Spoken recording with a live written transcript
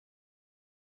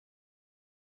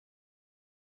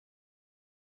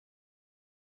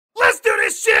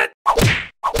this shit?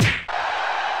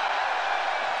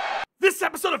 This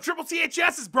episode of Triple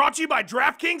CHS is brought to you by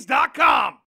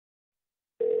DraftKings.com.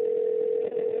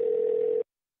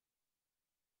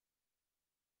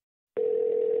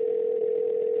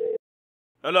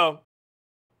 Hello.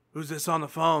 Who's this on the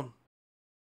phone?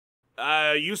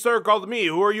 You sir called me.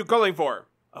 Who are you calling for?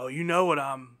 Oh, you know what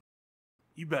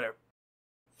You better...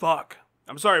 Fuck.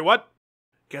 I'm sorry, what?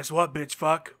 Guess what, bitch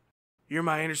fuck? You're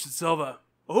my Anderson Silva.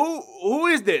 Who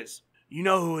is this? You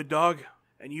know who it, dog.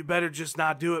 And you better just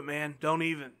not do it, man. Don't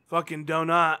even. Fucking do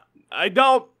not. I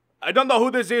don't know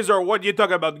who this is or what you talk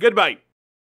about. Goodbye.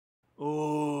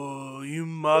 Oh, you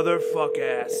motherfuck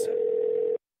ass.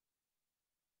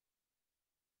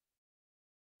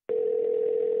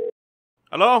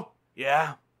 Hello?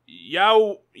 Yeah?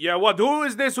 Yeah, what? Who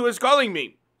is this who is calling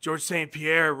me? George St.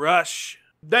 Pierre, Rush.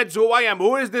 That's who I am.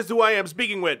 Who is this who I am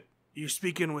speaking with? You're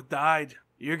speaking with Died.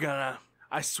 You're gonna...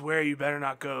 I swear you better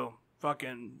not go.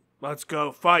 Fucking... Let's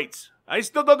go. Fight. I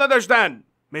still don't understand.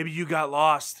 Maybe you got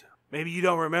lost. Maybe you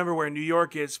don't remember where New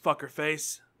York is, fucker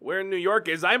face. Where New York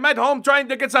is? I'm at home trying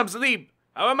to get some sleep.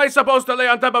 How am I supposed to lay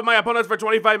on top of my opponents for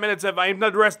 25 minutes if I'm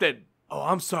not rested? Oh,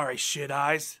 I'm sorry, shit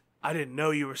eyes. I didn't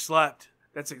know you were slept.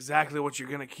 That's exactly what you're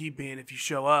gonna keep being if you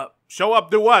show up. Show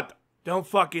up to what? Don't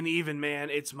fucking even, man.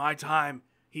 It's my time.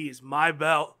 He is my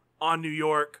belt on New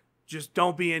York. Just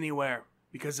don't be anywhere.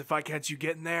 Because if I catch you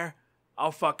getting there,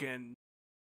 I'll fucking...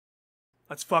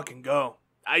 Let's fucking go.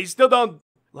 I still don't...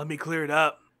 Let me clear it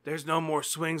up. There's no more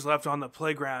swings left on the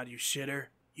playground, you shitter.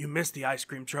 You missed the ice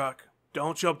cream truck.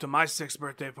 Don't show up to my 6th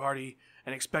birthday party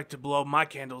and expect to blow my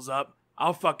candles up.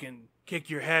 I'll fucking kick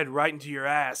your head right into your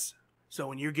ass. So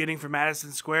when you're getting from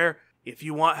Madison Square, if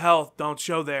you want health, don't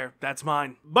show there. That's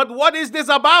mine. But what is this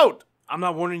about? I'm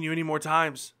not warning you any more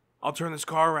times. I'll turn this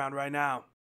car around right now.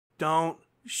 Don't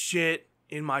shit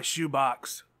in my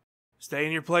shoebox. Stay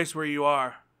in your place where you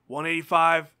are.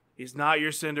 185 is not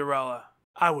your Cinderella.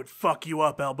 I would fuck you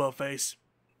up, elbow face.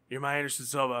 You're my Anderson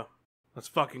Silva. Let's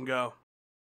fucking go.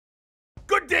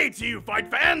 Good day to you, fight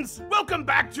fans! Welcome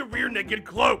back to Rear Naked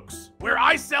Cloaks, where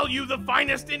I sell you the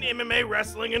finest in MMA,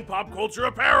 wrestling, and pop culture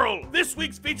apparel. This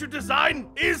week's featured design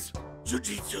is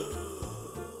Jiu-Jitsu.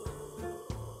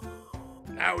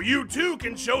 Now you too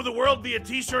can show the world via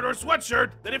t-shirt or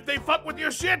sweatshirt that if they fuck with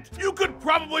your shit, you could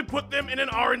probably put them in an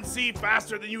RNC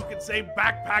faster than you can say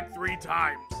backpack 3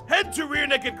 times. Head to Rear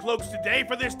Naked Cloaks today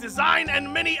for this design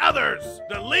and many others.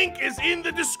 The link is in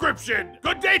the description.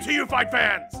 Good day to you, fight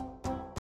fans!